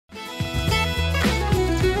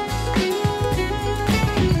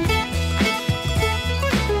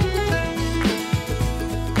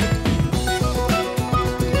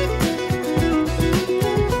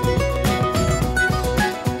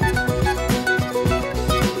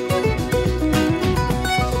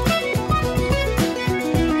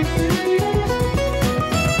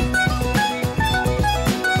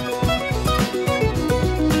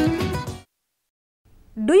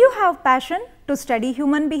passion to study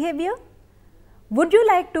human behavior? Would you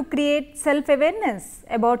like to create self-awareness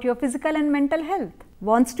about your physical and mental health?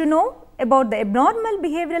 Wants to know about the abnormal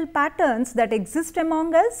behavioral patterns that exist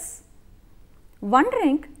among us?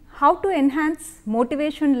 Wondering how to enhance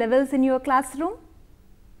motivation levels in your classroom?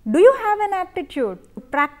 Do you have an aptitude to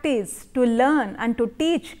practice, to learn and to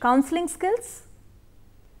teach counseling skills?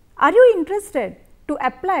 Are you interested to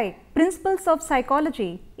apply principles of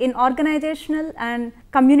psychology in organizational and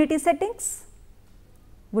community settings?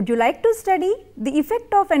 Would you like to study the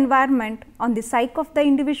effect of environment on the psyche of the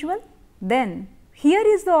individual? Then here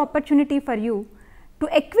is the opportunity for you to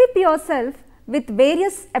equip yourself with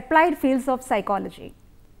various applied fields of psychology.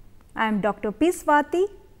 I am Dr. P.SWATHI,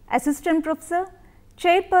 Assistant Professor,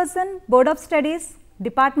 Chairperson, Board of Studies,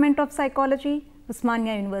 Department of Psychology,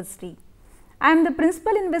 Osmania University. I am the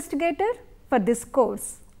Principal Investigator for this course.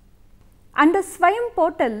 Under SWAYAM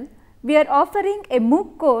portal, we are offering a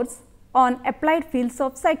MOOC course on applied fields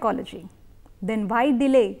of psychology. Then why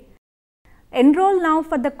delay? Enroll now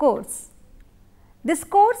for the course. This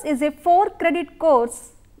course is a 4-credit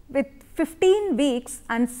course with 15 weeks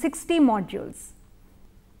and 60 modules.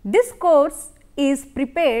 This course is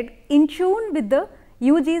prepared in tune with the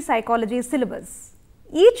UG psychology syllabus.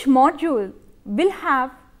 Each module will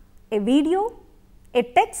have a video, a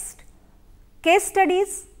text, case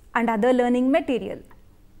studies and other learning material.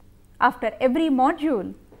 After every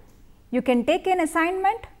module, you can take an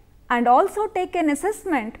assignment and also take an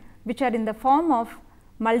assessment which are in the form of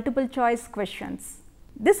multiple choice questions.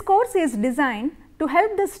 This course is designed to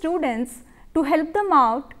help the students, to help them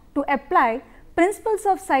out to apply principles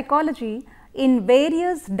of psychology in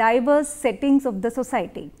various diverse settings of the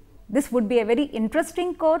society. This would be a very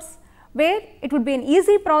interesting course where it would be an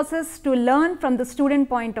easy process to learn from the student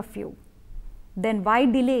point of view. Then why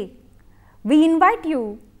delay? We invite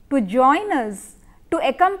you to join us to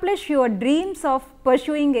accomplish your dreams of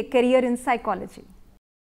pursuing a career in psychology.